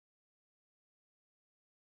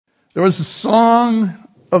There was a song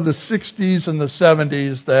of the 60s and the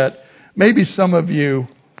 70s that maybe some of you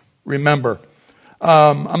remember.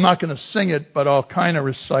 I'm not going to sing it, but I'll kind of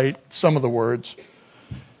recite some of the words.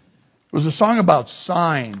 It was a song about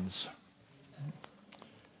signs.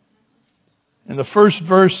 And the first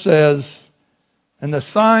verse says, "And the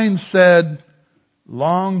sign said,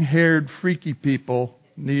 long-haired freaky people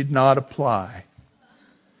need not apply."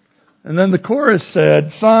 And then the chorus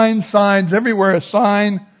said, "Signs, signs, everywhere a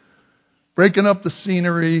sign, breaking up the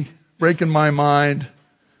scenery, breaking my mind.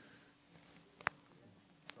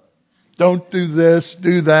 Don't do this,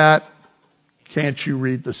 do that. Can't you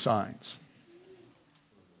read the signs?"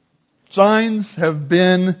 Signs have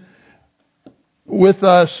been with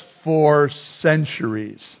us for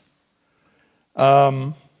centuries.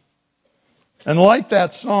 And like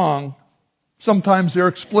that song, sometimes they're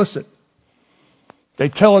explicit. They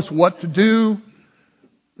tell us what to do.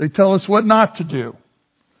 They tell us what not to do.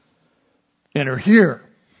 Enter here.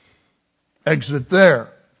 Exit there.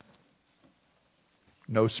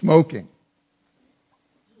 No smoking.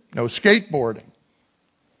 No skateboarding.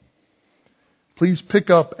 Please pick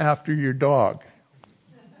up after your dog.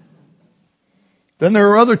 Then there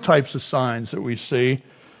are other types of signs that we see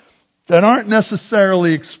that aren't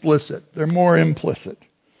necessarily explicit. They're more implicit.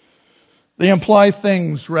 They imply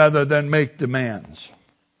things rather than make demands.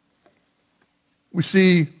 We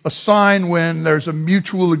see a sign when there's a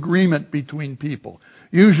mutual agreement between people.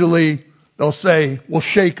 Usually they'll say, "We'll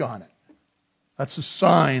shake on it." That's a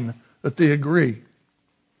sign that they agree.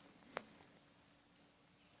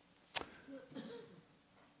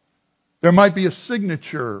 There might be a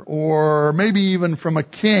signature, or maybe even from a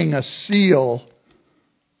king, a seal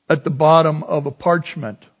at the bottom of a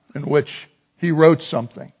parchment in which he wrote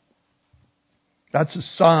something. That's a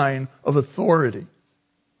sign of authority,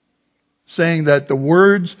 saying that the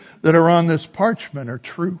words that are on this parchment are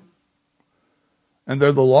true, and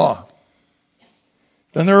they're the law.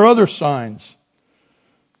 Then there are other signs,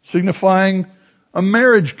 signifying a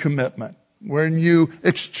marriage commitment, when you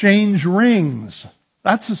exchange rings.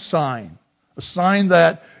 That's a sign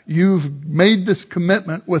that you've made this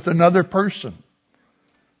commitment with another person.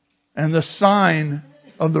 And the sign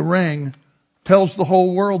of the ring tells the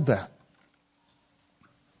whole world that.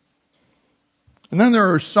 And then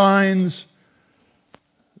there are signs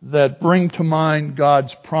that bring to mind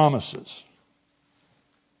God's promises.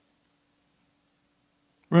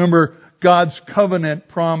 Remember God's covenant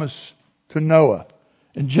promise to Noah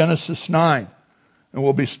in Genesis 9. And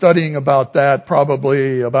we'll be studying about that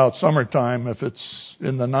probably about summertime if it's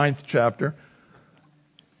in the 9th chapter.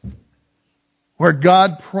 Where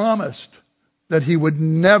God promised that He would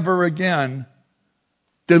never again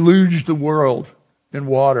deluge the world in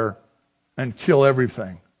water and kill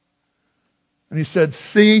everything. And He said,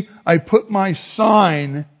 "See, I put my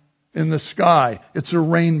sign in the sky. It's a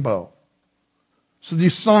rainbow." So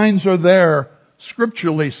these signs are there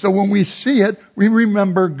scripturally. So when we see it, we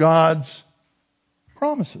remember God's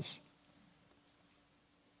promises.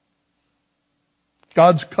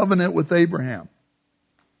 God's covenant with Abraham,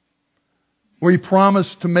 where He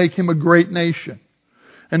promised to make him a great nation,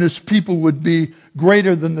 and his people would be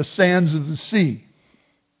greater than the sands of the sea.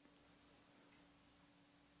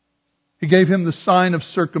 He gave him the sign of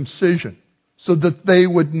circumcision, so that they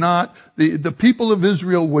would not, the people of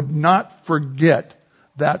Israel would not forget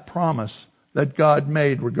that promise that God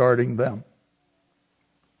made regarding them.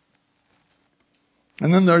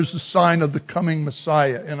 And then there's the sign of the coming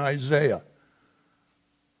Messiah in Isaiah,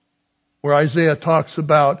 where Isaiah talks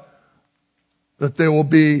about that there will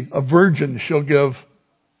be a virgin, she'll give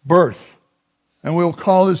birth, and we'll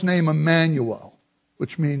call His name Emmanuel,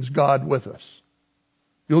 which means God with us.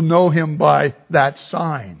 You'll know Him by that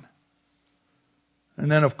sign. And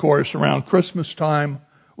then, of course, around Christmas time,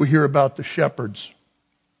 we hear about the shepherds.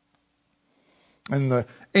 And the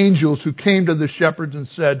angels who came to the shepherds and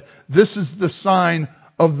said, "This is the sign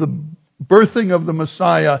of the birthing of the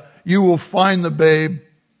Messiah. You will find the babe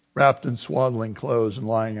wrapped in swaddling clothes and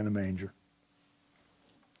lying in a manger."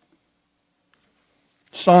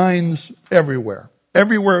 Signs everywhere.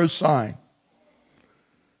 Everywhere is a sign.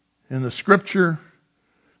 In the Scripture,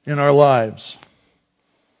 in our lives.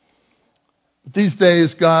 But these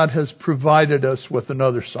days, God has provided us with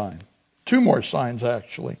another sign. 2 more signs,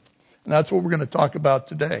 actually. And that's what we're going to talk about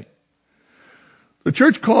today. The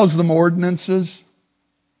church calls them ordinances.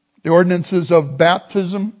 The ordinances of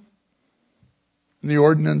baptism and the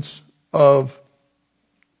ordinance of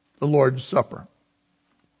the Lord's Supper.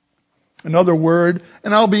 Another word,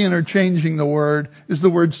 and I'll be interchanging the word, is the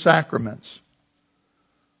word sacraments.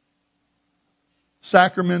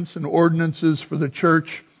 Sacraments and ordinances for the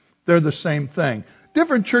church, they're the same thing.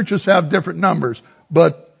 Different churches have different numbers.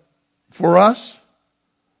 But for us,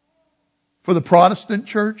 for the Protestant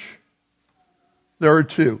church, there are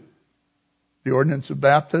two. The ordinance of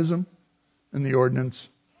baptism and the ordinance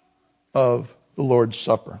of the Lord's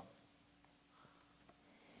Supper.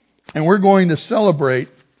 And we're going to celebrate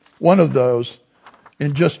one of those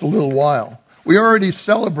in just a little while. We already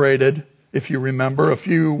celebrated, if you remember, a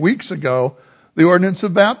few weeks ago, the ordinance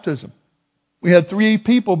of baptism. We had 3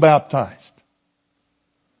 people baptized.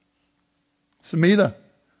 Samita,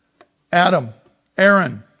 Adam,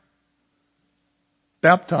 Aaron,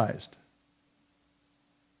 baptized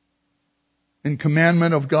in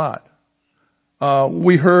commandment of God.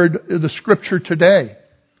 We heard the scripture today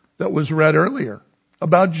that was read earlier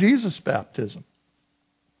about Jesus' baptism.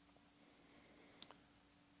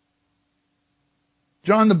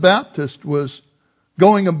 John the Baptist was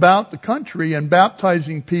going about the country and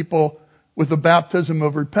baptizing people with a baptism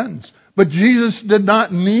of repentance. But Jesus did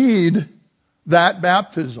not need that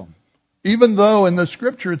baptism. Even though in the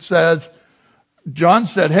scripture it says, John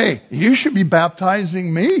said, hey, you should be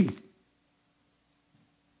baptizing me.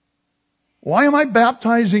 Why am I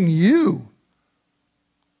baptizing you?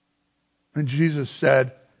 And Jesus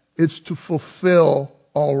said, it's to fulfill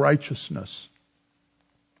all righteousness.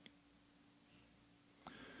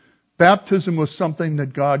 Baptism was something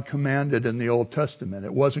that God commanded in the Old Testament.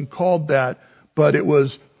 It wasn't called that, but it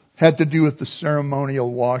had to do with the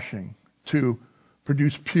ceremonial washing to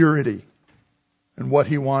produce purity and what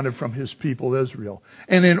He wanted from His people Israel.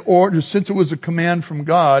 And in order, since it was a command from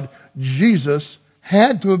God, Jesus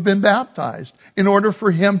had to have been baptized in order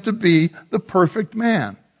for Him to be the perfect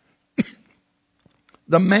man.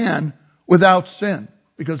 The man without sin.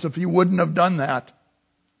 Because if He wouldn't have done that,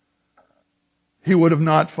 He would have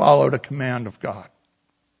not followed a command of God.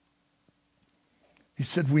 He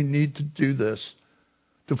said we need to do this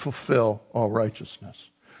to fulfill all righteousness.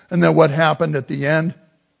 And then what happened at the end?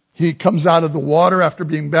 He comes out of the water after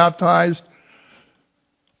being baptized,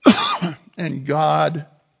 and God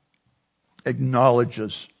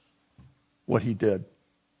acknowledges what He did.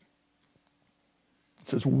 It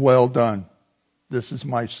says, well done. This is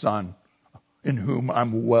my Son, in whom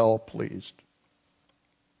I'm well pleased.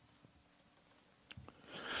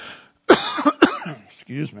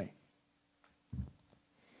 Excuse me.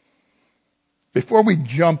 Before we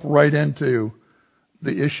jump right into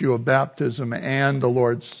the issue of baptism and the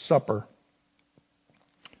Lord's Supper,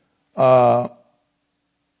 I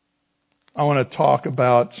want to talk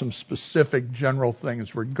about some specific general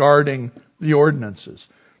things regarding the ordinances.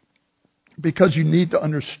 Because we need to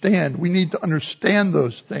understand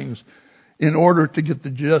those things in order to get the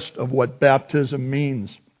gist of what baptism means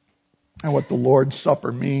and what the Lord's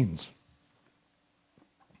Supper means.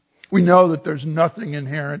 We know that there's nothing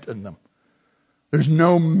inherent in them. There's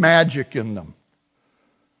no magic in them.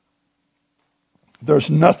 There's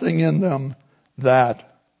nothing in them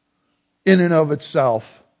that, in and of itself,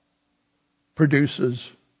 produces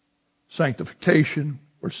sanctification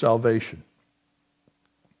or salvation.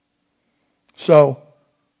 So,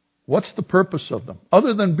 what's the purpose of them?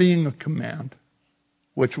 Other than being a command,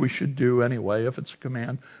 which we should do anyway if it's a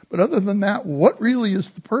command. But other than that, what really is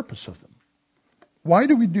the purpose of them? Why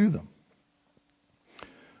do we do them?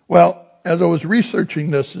 Well, as I was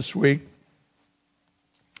researching this week,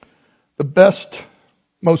 the best,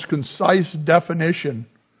 most concise definition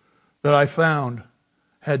that I found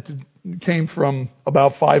came from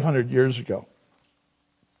about 500 years ago.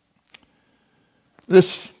 This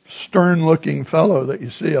stern-looking fellow that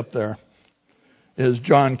you see up there is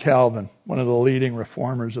John Calvin, one of the leading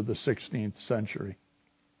reformers of the 16th century.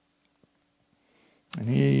 And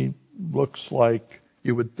he looks like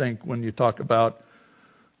you would think when you talk about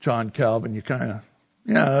John Calvin, you kind of,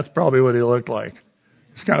 yeah, that's probably what he looked like.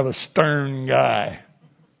 He's kind of a stern guy.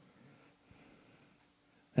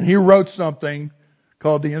 And he wrote something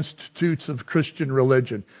called the Institutes of Christian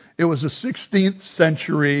Religion. It was a 16th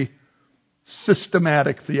century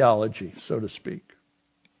systematic theology, so to speak.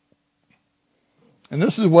 And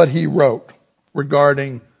this is what he wrote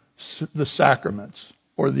regarding the sacraments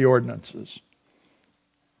or the ordinances.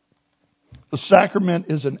 The sacrament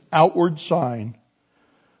is an outward sign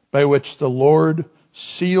by which the Lord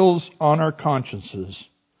seals on our consciences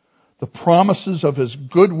the promises of His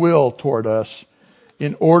goodwill toward us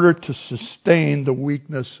in order to sustain the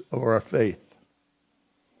weakness of our faith.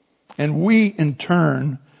 And we, in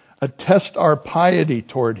turn, attest our piety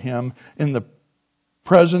toward Him in the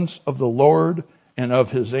presence of the Lord and of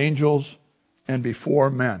His angels and before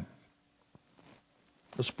men.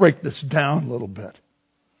 Let's break this down a little bit.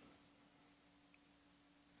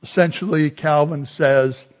 Essentially, Calvin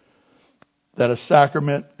says that a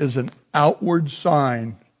sacrament is an outward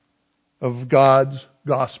sign of God's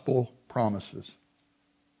gospel promises.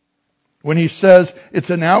 When he says it's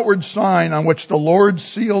an outward sign on which the Lord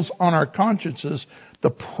seals on our consciences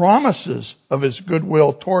the promises of His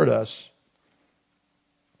goodwill toward us,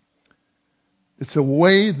 it's a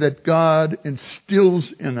way that God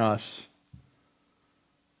instills in us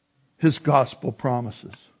His gospel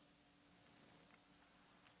promises.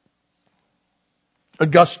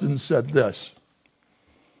 Augustine said this: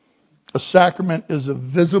 a sacrament is a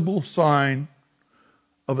visible sign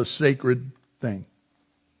of a sacred thing.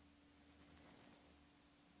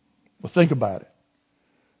 Well, think about it.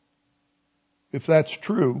 If that's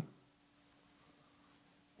true,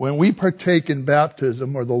 when we partake in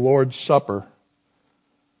baptism or the Lord's Supper,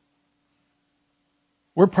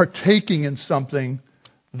 we're partaking in something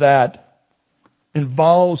that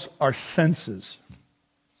involves our senses.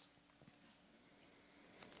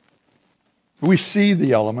 We see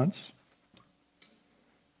the elements.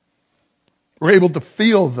 We're able to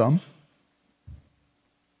feel them.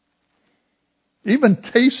 Even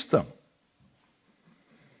taste them.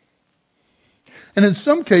 And in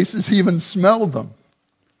some cases, even smell them.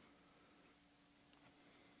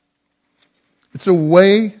 It's a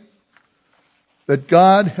way that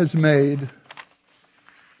God has made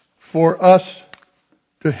for us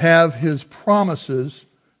to have His promises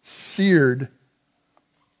seared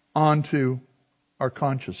onto our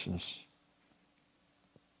consciousness.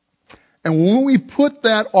 And when we put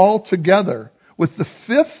that all together with the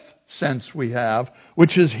fifth sense we have,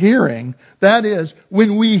 which is hearing, that is,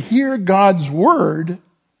 when we hear God's Word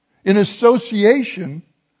in association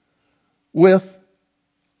with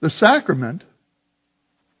the sacrament,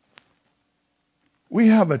 we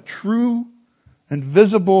have a true and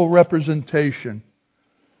visible representation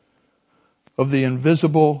of the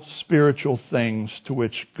invisible spiritual things to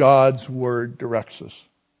which God's Word directs us.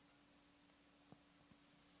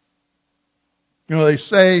 You know, they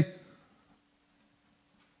say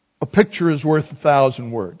a picture is worth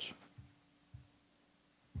 1,000 words.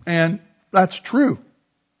 And that's true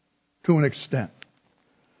to an extent.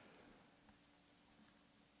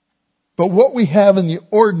 But what we have in the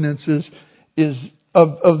ordinances is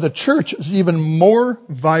of the church is even more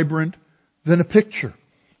vibrant than a picture.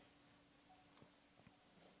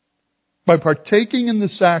 By partaking in the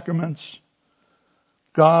sacraments,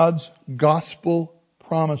 God's gospel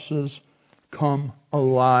promises come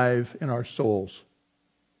alive in our souls.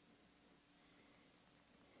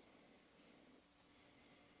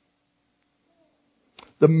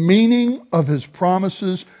 The meaning of His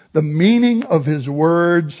promises, the meaning of His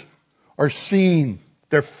words are seen.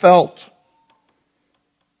 They're felt.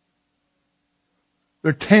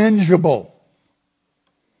 They're tangible.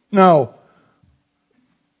 Now,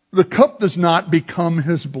 the cup does not become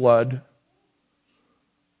His blood.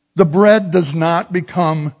 The bread does not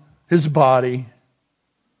become His body.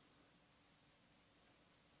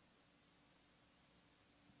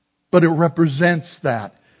 But it represents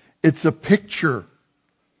that. It's a picture.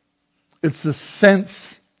 It's a sense.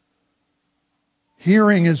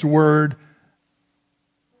 Hearing His Word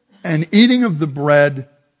and eating of the bread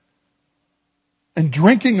and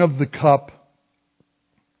drinking of the cup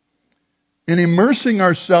and immersing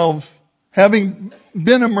ourselves, having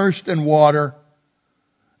been immersed in water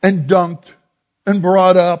and dunked and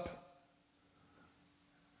brought up.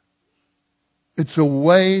 It's a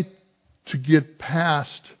way to get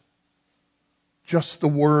past just the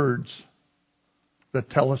words that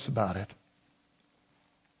tell us about it.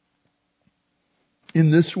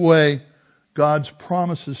 In this way, God's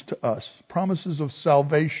promises to us, promises of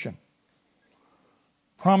salvation,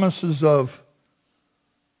 promises of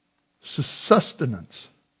sustenance,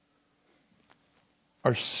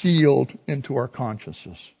 are sealed into our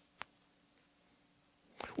consciousness.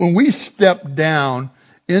 When we step down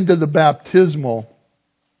into the baptismal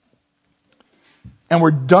and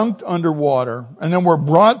we're dunked underwater and then we're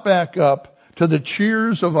brought back up to the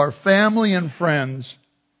cheers of our family and friends,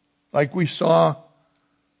 like we saw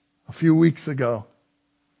a few weeks ago,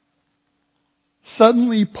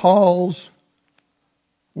 suddenly Paul's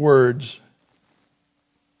words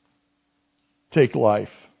take life,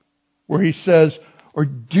 where he says, "Or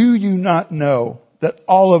do you not know that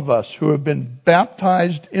all of us who have been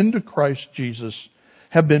baptized into Christ Jesus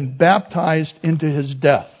have been baptized into His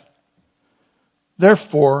death?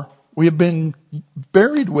 Therefore, we have been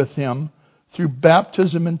buried with Him through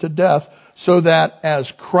baptism into death, so that as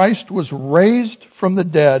Christ was raised from the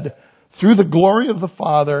dead through the glory of the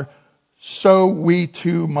Father, so we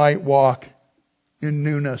too might walk in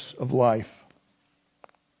newness of life.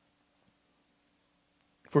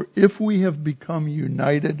 For if we have become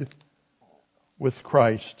united with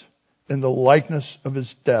Christ in the likeness of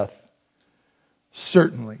His death,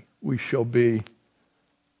 certainly we shall be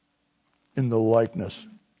in the likeness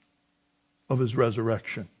of His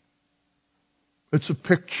resurrection. It's a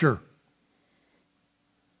picture.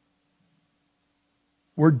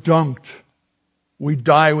 We're dunked. We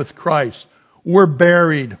die with Christ. We're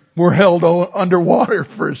buried. We're held underwater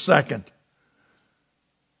for a second.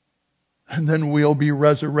 And then we'll be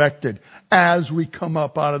resurrected as we come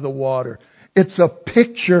up out of the water. It's a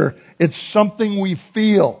picture. It's something we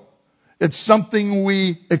feel. It's something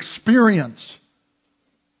we experience.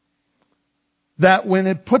 That when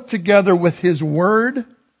it put together with His Word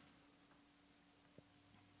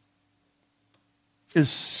is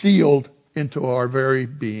sealed into our very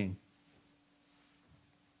being.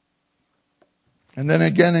 And then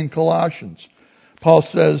again in Colossians, Paul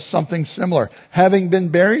says something similar. Having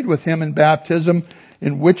been buried with Him in baptism,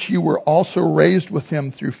 in which you were also raised with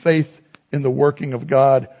Him through faith in the working of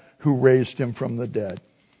God who raised Him from the dead.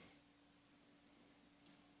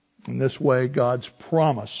 In this way, God's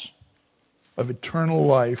promise of eternal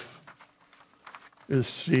life is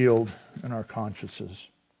sealed in our consciences.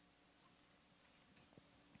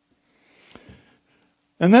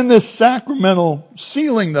 And then this sacramental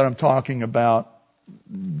sealing that I'm talking about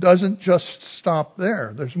doesn't just stop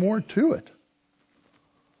there. There's more to it.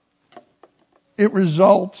 It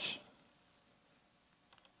results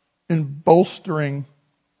in bolstering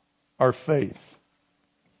our faith.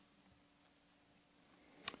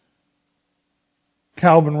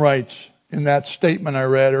 Calvin writes in that statement I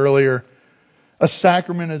read earlier, a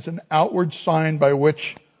sacrament is an outward sign by which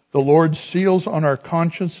the Lord seals on our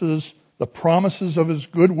consciences the promises of His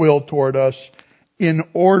goodwill toward us in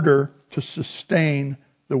order to sustain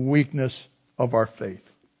the weakness of our faith.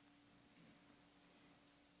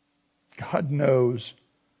 God knows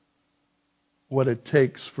what it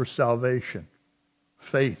takes for salvation,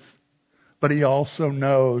 faith. But He also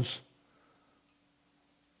knows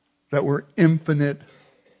that we're infinite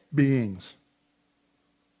beings.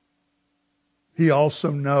 He also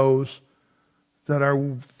knows that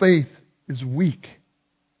our faith is weak.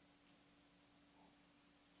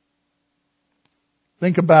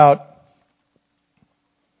 Think about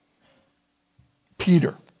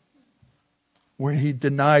Peter, when he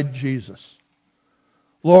denied Jesus.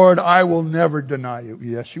 Lord, I will never deny you.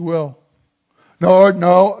 Yes, you will. Lord,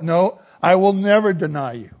 no, I will never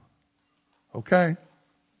deny you. Okay.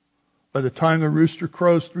 By the time the rooster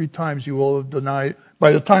crows 3 times, you will have denied.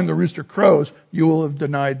 By the time the rooster crows, you will have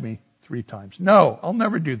denied me 3 times. No, I'll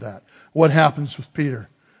never do that. What happens with Peter?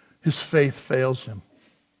 His faith fails him.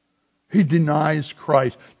 He denies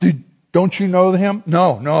Christ. Don't you know Him?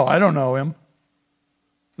 No, I don't know Him.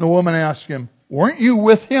 The woman asked him, weren't you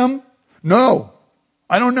with Him? No,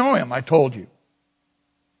 I don't know Him, I told you.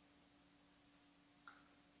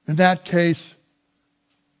 In that case,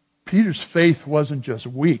 Peter's faith wasn't just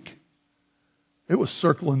weak. It was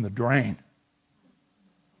circling the drain.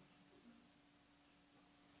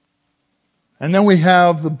 And then we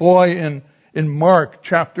have the boy in Mark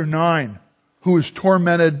chapter 9 who is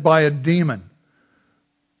tormented by a demon.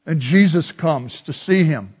 And Jesus comes to see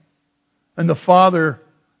him. And the father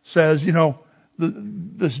says,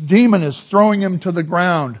 this demon is throwing him to the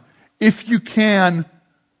ground. If you can,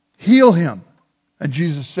 heal him. And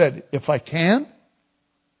Jesus said, if I can?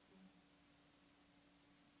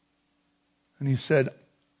 And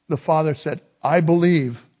the father said, I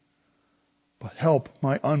believe, but help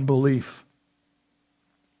my unbelief.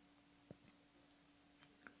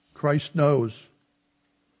 Christ knows.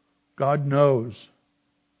 God knows.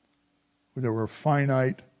 That we're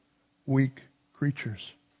finite, weak creatures.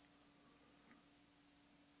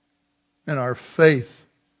 And our faith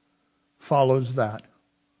follows that.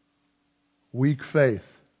 Weak faith.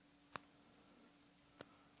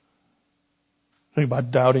 Think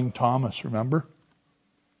about doubting Thomas, remember?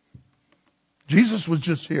 Jesus was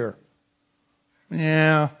just here.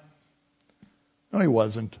 Yeah. No, He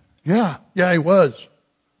wasn't. Yeah, He was.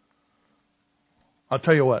 I'll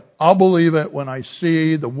tell you what, I'll believe it when I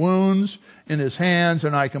see the wounds in His hands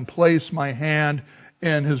and I can place my hand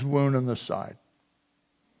in His wound in the side.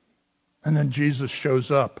 And then Jesus shows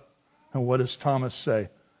up. And what does Thomas say?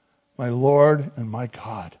 My Lord and my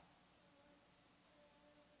God.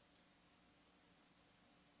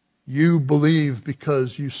 You believe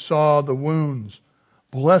because you saw the wounds.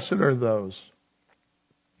 Blessed are those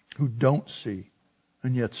who don't see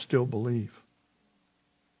and yet still believe.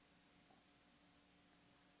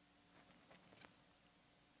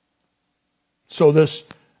 So this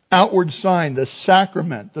outward sign, this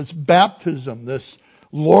sacrament, this baptism, this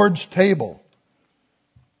Lord's table,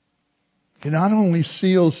 He not only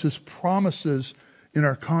seals His promises in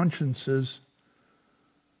our consciences,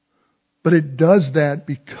 but it does that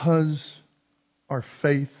because our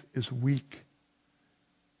faith is weak.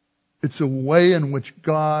 It's a way in which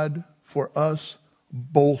God, for us,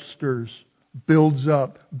 bolsters, builds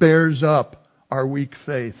up, bears up our weak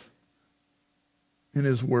faith in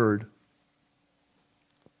His Word.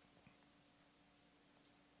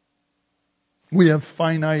 We have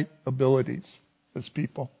finite abilities as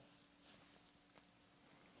people.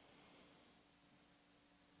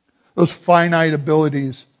 Those finite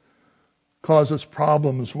abilities cause us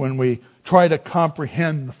problems when we try to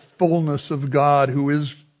comprehend the fullness of God, who is,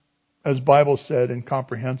 as Bible said,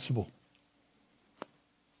 incomprehensible.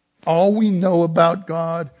 All we know about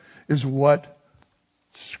God is what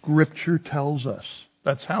Scripture tells us.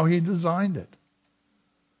 That's how He designed it.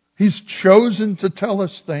 He's chosen to tell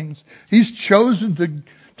us things. He's chosen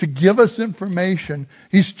to give us information.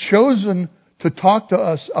 He's chosen to talk to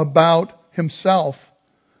us about Himself.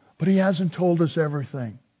 But He hasn't told us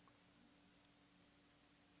everything.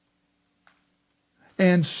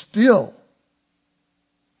 And still,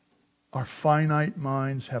 our finite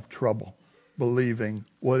minds have trouble believing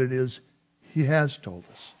what it is He has told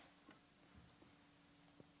us.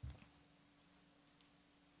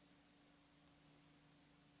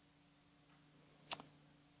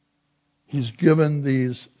 He's given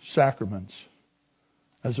these sacraments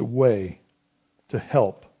as a way to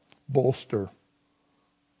help bolster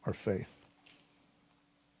our faith.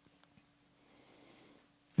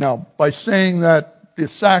 Now, by saying that the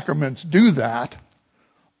sacraments do that,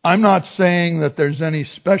 I'm not saying that there's any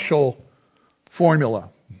special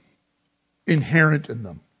formula inherent in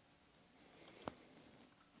them.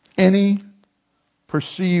 Any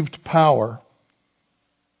perceived power.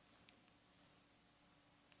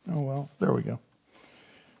 Oh, well, there we go.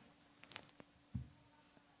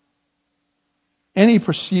 Any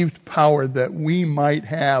perceived power that we might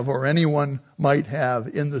have or anyone might have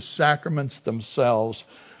in the sacraments themselves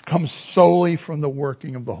comes solely from the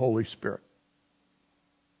working of the Holy Spirit.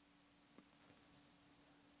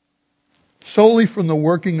 Solely from the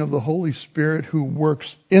working of the Holy Spirit who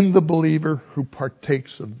works in the believer who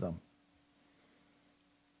partakes of them.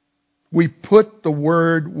 We put the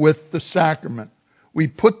Word with the sacrament. We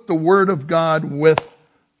put the Word of God with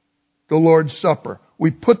the Lord's Supper. We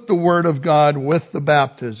put the Word of God with the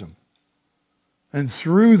baptism. And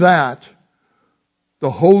through that,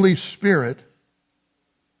 the Holy Spirit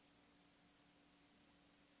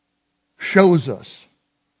shows us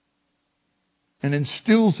and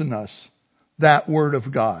instills in us that Word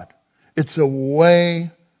of God. It's a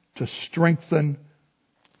way to strengthen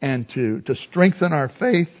and to strengthen our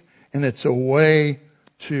faith, and it's a way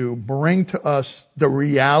to bring to us the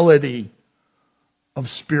reality of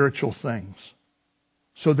spiritual things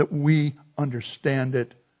so that we understand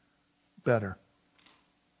it better.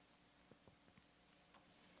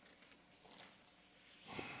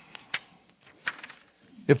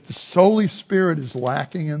 If the Holy Spirit is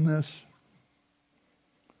lacking in this,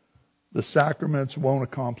 the sacraments won't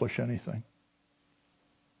accomplish anything.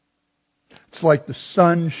 It's like the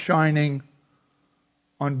sun shining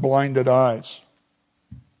on blinded eyes.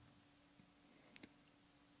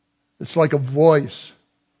 It's like a voice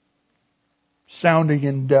sounding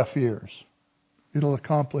in deaf ears. It'll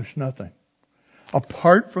accomplish nothing.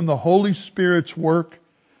 Apart from the Holy Spirit's work,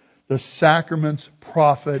 the sacraments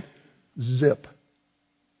profit zip.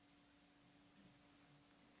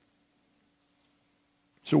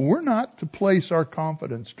 So we're not to place our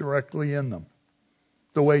confidence directly in them,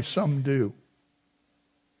 the way some do.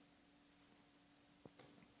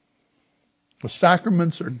 The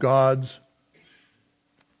sacraments are God's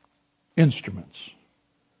instruments.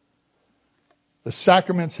 The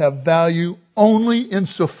sacraments have value only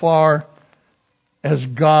insofar as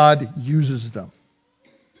God uses them.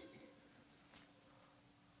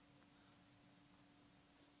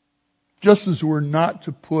 Just as we're not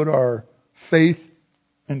to put our faith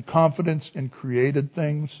and confidence in created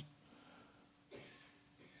things,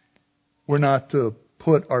 we're not to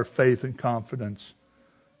put our faith and confidence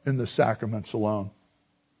in the sacraments alone.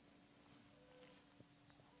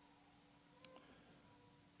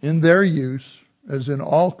 In their use, as in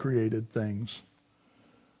all created things,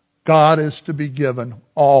 God is to be given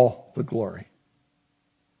all the glory.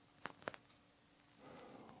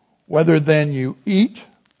 Whether then you eat,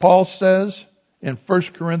 Paul says in 1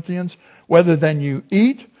 Corinthians, whether then you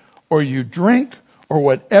eat or you drink or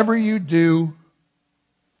whatever you do,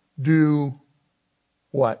 do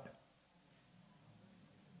what?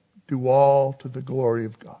 Do all to the glory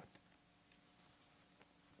of God.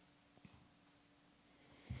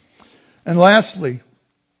 And lastly,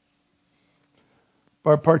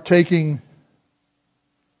 by partaking.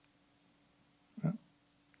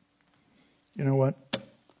 You know what?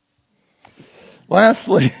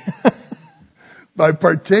 Lastly, by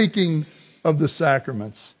partaking of the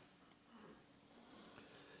sacraments,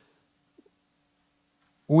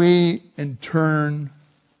 we in turn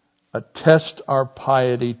attest our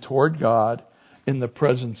piety toward God in the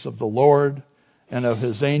presence of the Lord and of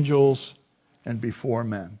His angels and before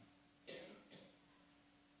men.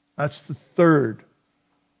 That's the third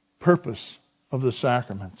purpose of the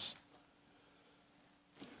sacraments.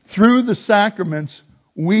 Through the sacraments,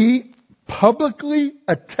 we publicly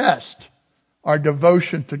attest our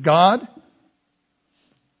devotion to God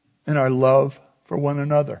and our love for one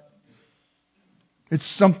another.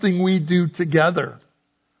 It's something we do together.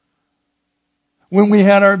 When we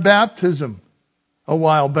had our baptism a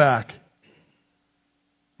while back,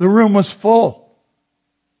 the room was full.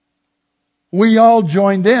 We all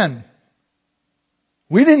joined in.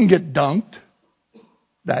 We didn't get dunked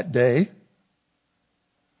that day,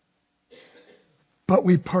 but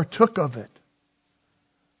we partook of it.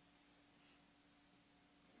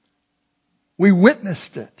 We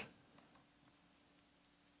witnessed it.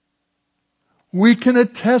 We can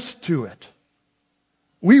attest to it.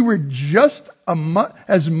 We were just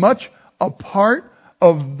as much a part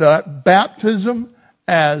of the baptism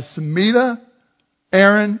as Samita,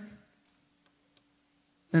 Aaron,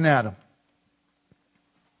 and Adam.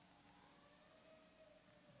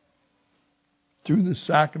 Through the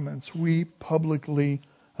sacraments, we publicly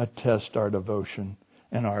attest our devotion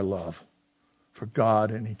and our love for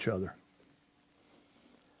God and each other.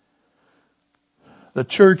 The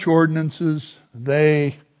church ordinances,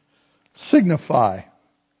 they signify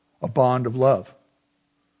a bond of love.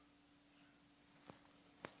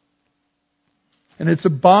 And it's a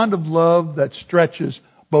bond of love that stretches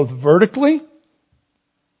both vertically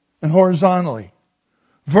and horizontally.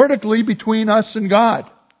 Vertically between us and God.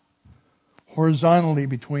 Horizontally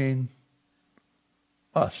between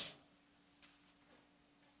us.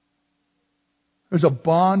 There's a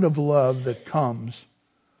bond of love that comes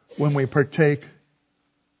when we partake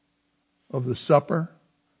of the supper.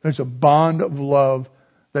 There's a bond of love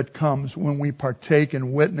that comes when we partake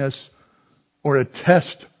and witness or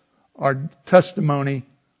attest our testimony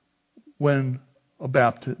during a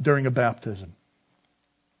baptism.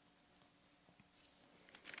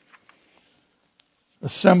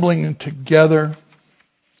 Assembling together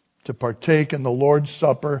to partake in the Lord's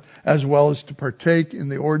Supper as well as to partake in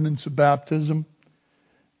the ordinance of baptism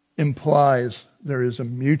implies there is a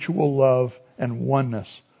mutual love and oneness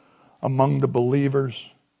among the believers,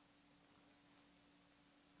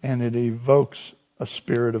 and it evokes a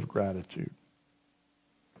spirit of gratitude.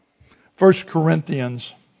 1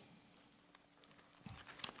 Corinthians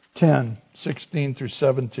 10:16 through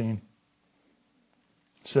 17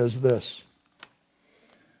 says this: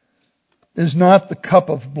 Is not the cup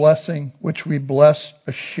of blessing which we bless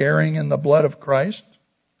a sharing in the blood of Christ?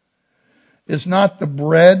 Is not the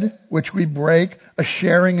bread which we break a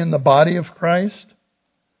sharing in the body of Christ?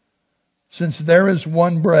 Since there is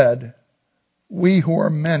one bread, we who are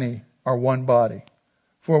many are one body,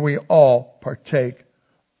 for we all partake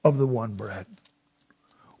of the one bread.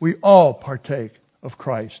 We all partake of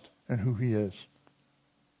Christ and who He is.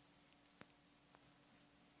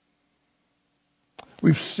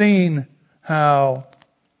 We've seen how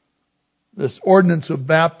this ordinance of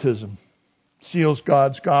baptism seals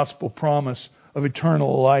God's gospel promise of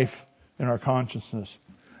eternal life in our consciousness.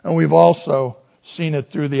 And we've also seen it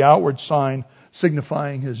through the outward sign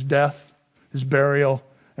signifying His death, His burial,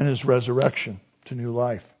 and His resurrection to new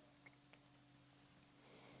life.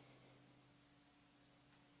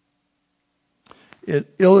 It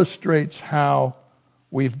illustrates how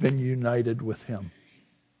we've been united with Him,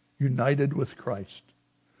 united with Christ.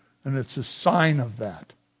 And it's a sign of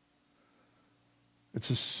that. It's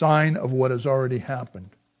a sign of what has already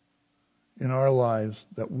happened in our lives,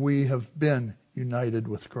 that we have been united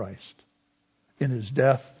with Christ in His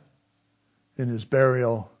death, in His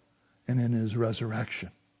burial, and in His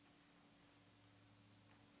resurrection.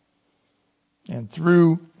 And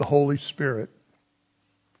through the Holy Spirit,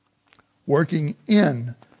 working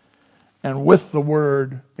in and with the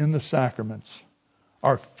Word in the sacraments,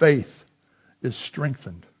 our faith is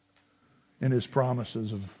strengthened in His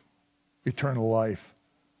promises of eternal life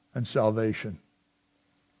and salvation.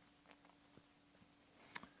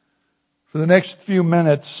 For the next few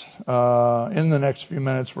minutes,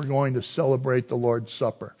 we're going to celebrate the Lord's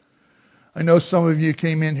Supper. I know some of you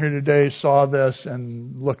came in here today, saw this,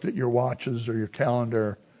 and looked at your watches or your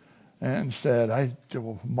calendar and said,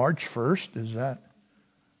 March 1st, is that?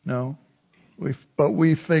 No. But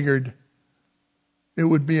we figured it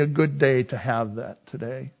would be a good day to have that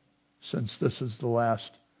today, since this is the last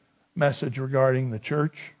message regarding the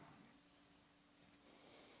church.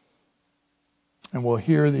 And we'll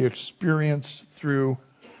hear the experience through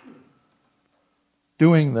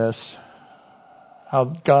doing this,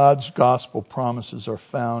 how God's gospel promises are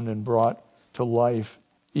found and brought to life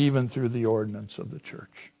even through the ordinance of the church.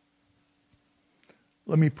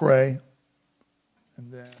 Let me pray.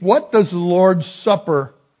 And then, what does the Lord's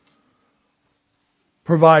Supper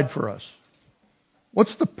provide for us?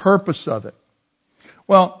 What's the purpose of it?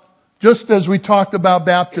 Well, just as we talked about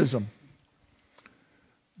baptism.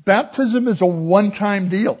 Baptism is a one-time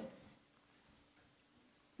deal.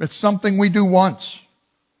 It's something we do once.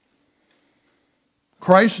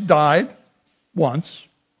 Christ died once.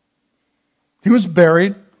 He was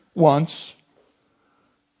buried once.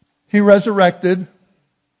 He resurrected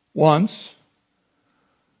once.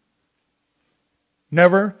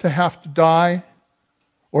 Never to have to die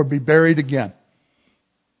or be buried again.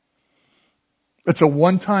 It's a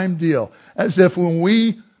one-time deal. As if when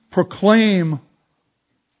we proclaim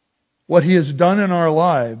what He has done in our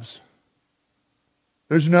lives,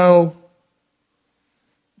 there's no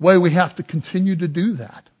way we have to continue to do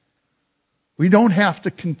that. We don't have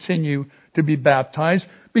to continue to be baptized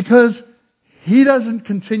because He doesn't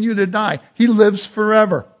continue to die. He lives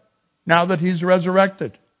forever now that He's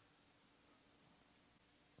resurrected.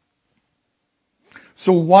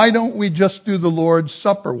 So why don't we just do the Lord's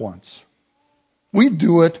Supper once? We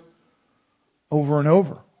do it over and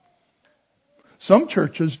over. Some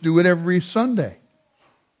churches do it every Sunday.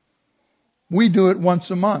 We do it once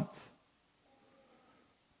a month.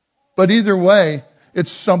 But either way,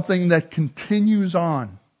 it's something that continues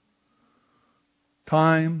on.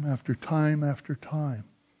 Time after time after time.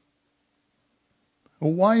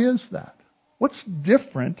 Well, why is that? What's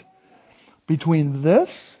different between this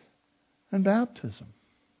and baptism?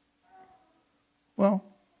 Well,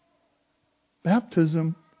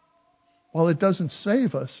 baptism, while it doesn't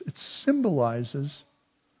save us, it symbolizes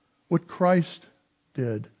what Christ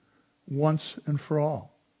did once and for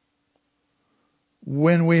all.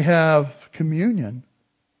 When we have communion,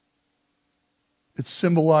 it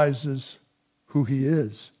symbolizes who He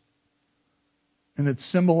is. And it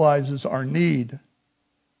symbolizes our need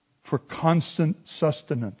for constant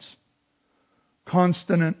sustenance.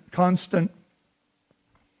 Constant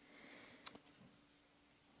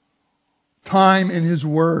time in His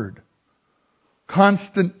Word.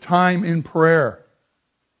 Constant time in prayer.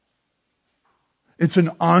 It's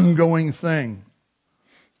an ongoing thing.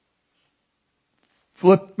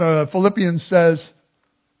 Philippians says,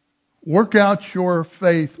 work out your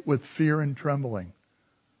faith with fear and trembling.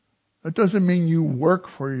 That doesn't mean you work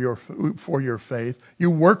for your faith. You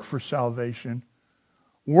work for salvation.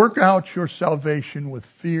 Work out your salvation with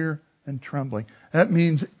fear and trembling. That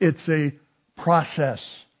means it's a process.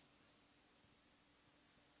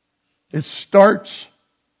 It starts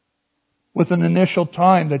with an initial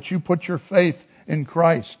time that you put your faith in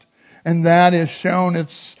Christ. And that is shown,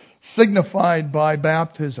 it's signified by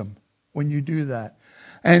baptism when you do that.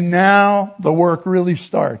 And now the work really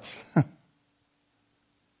starts.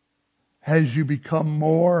 As you become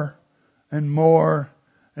more and more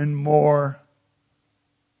and more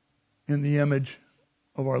in the image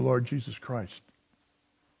of our Lord Jesus Christ.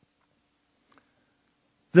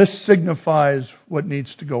 This signifies what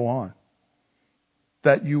needs to go on.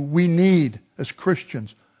 That we need, as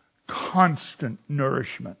Christians, constant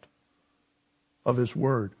nourishment of His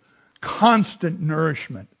Word. Constant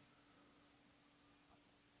nourishment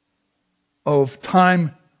of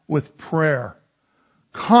time with prayer.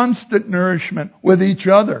 Constant nourishment with each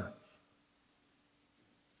other.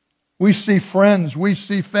 We see friends, we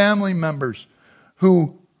see family members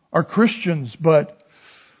who are Christians, but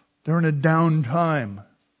they're in a down time.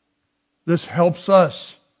 This helps us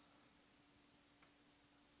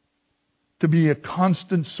to be a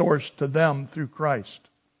constant source to them through Christ.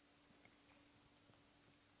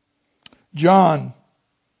 John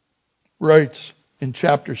writes in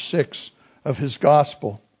chapter 6 of his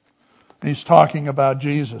gospel, and he's talking about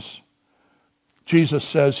Jesus. Jesus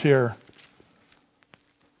says here,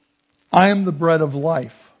 I am the bread of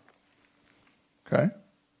life. Okay?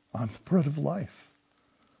 I'm the bread of life.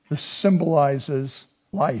 This symbolizes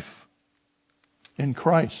life in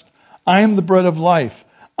Christ. I am the bread of life.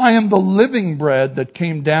 I am the living bread that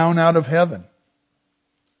came down out of heaven.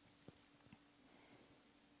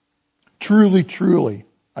 Truly, truly,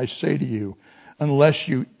 I say to you, unless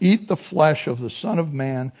you eat the flesh of the Son of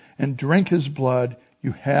Man and drink His blood,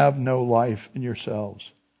 you have no life in yourselves.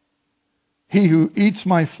 He who eats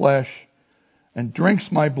my flesh and drinks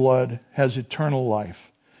my blood has eternal life,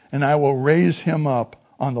 and I will raise him up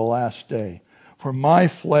on the last day. For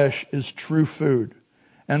my flesh is true food,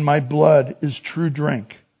 and my blood is true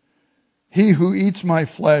drink. He who eats my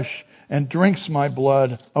flesh and drinks my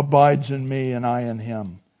blood abides in me, and I in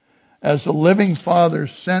him. As the living Father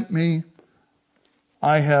sent me,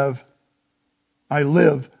 I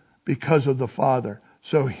live because of the Father.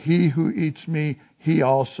 So he who eats me, he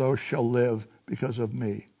also shall live because of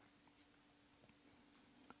me.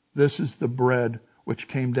 This is the bread which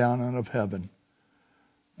came down out of heaven,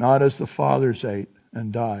 not as the fathers ate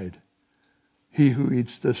and died. He who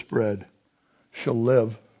eats this bread shall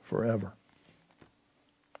live forever.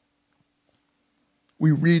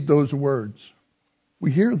 We read those words.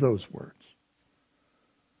 We hear those words.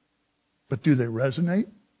 But do they resonate?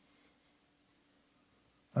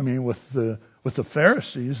 I mean, with the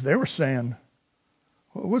Pharisees, they were saying,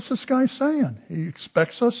 what's this guy saying? He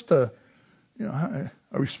expects us to,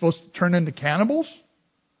 are we supposed to turn into cannibals?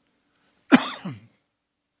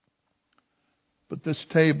 But this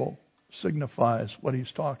table signifies what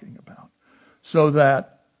he's talking about, so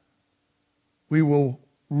that we will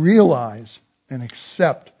realize and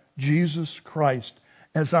accept Jesus Christ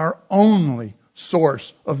as our only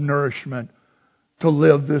source of nourishment to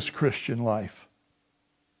live this Christian life.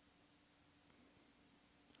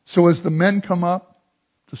 So as the men come up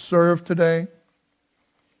to serve today,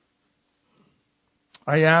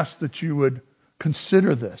 I ask that you would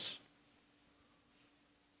consider this.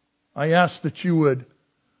 I ask that you would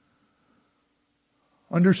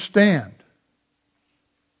understand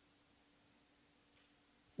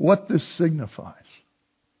what this signifies.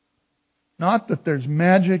 Not that there's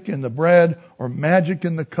magic in the bread or magic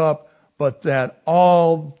in the cup, but that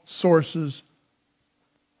all sources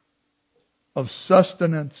of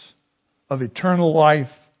sustenance, of eternal life,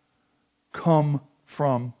 come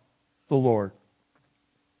from the Lord.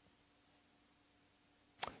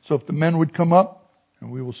 So if the men would come up,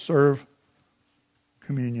 and we will serve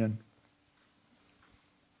communion.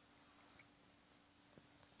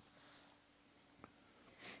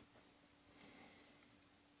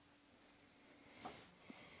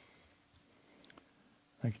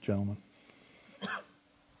 Thank you, gentlemen.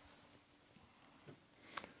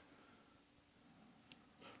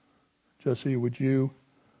 Jesse, would you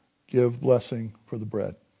give blessing for the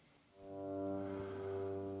bread?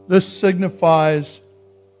 This signifies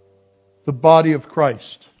the body of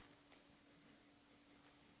Christ.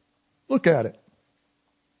 Look at it.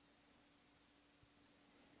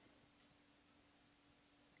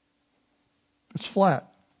 It's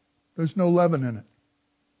flat. There's no leaven in it.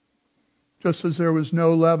 Just as there was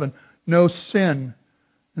no leaven, no sin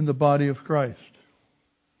in the body of Christ.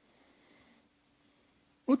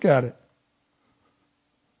 Look at it.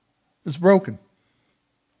 It's broken.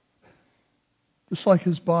 Just like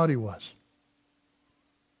His body was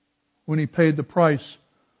when He paid the price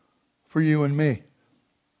for you and me.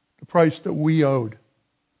 The price that we owed.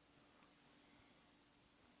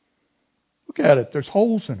 Look at it. There's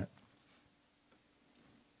holes in it.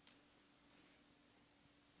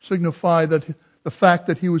 Signify that the fact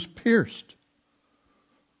that He was pierced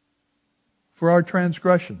for our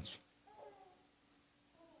transgressions.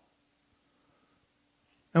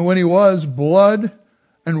 And when He was, blood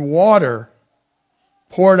and water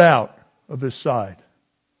poured out of His side.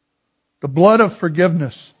 The blood of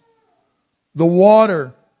forgiveness. The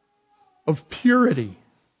water of purity.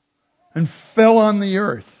 And fell on the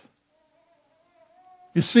earth.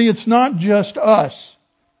 You see, it's not just us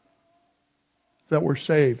that were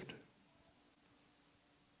saved.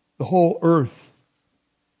 The whole earth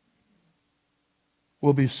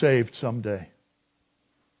will be saved someday.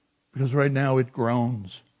 Because right now it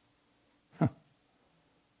groans.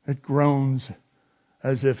 It groans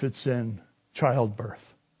as if it's in childbirth.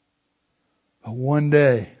 But one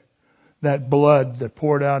day, that blood that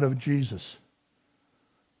poured out of Jesus,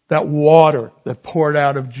 that water that poured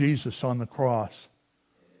out of Jesus on the cross,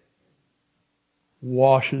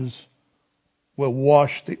 will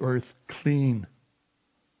wash the earth clean.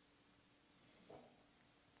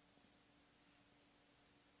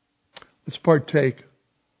 Let's partake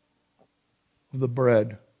of the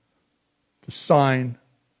bread, the sign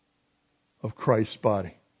of Christ's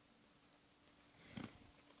body.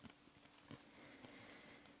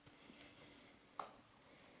 I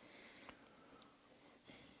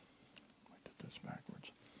did this backwards.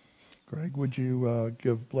 Greg, would you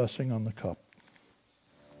give blessing on the cup?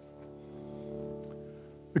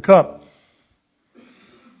 The cup,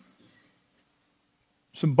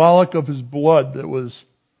 symbolic of His blood that was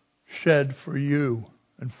shed for you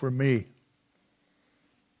and for me.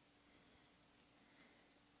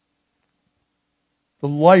 The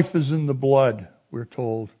life is in the blood, we're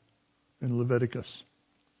told in Leviticus.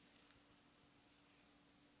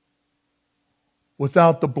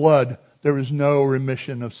 Without the blood, there is no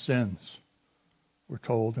remission of sins, we're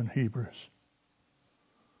told in Hebrews.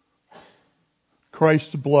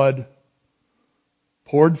 Christ's blood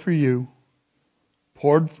poured for you,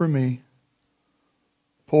 poured for me,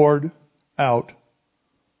 poured out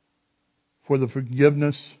for the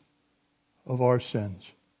forgiveness of our sins.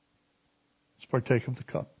 Let's partake of the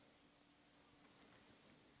cup.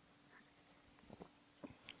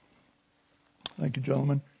 Thank you,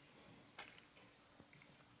 gentlemen.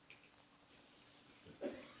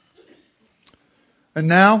 And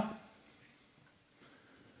now,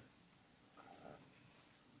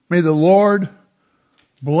 may the Lord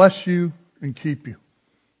bless you and keep you.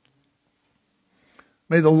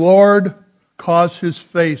 May the Lord cause His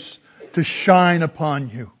face to shine upon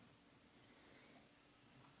you.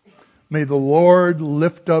 May the Lord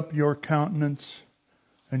lift up your countenance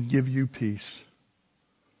and give you peace.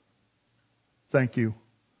 Thank you.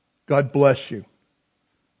 God bless you.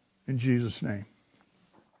 In Jesus' name.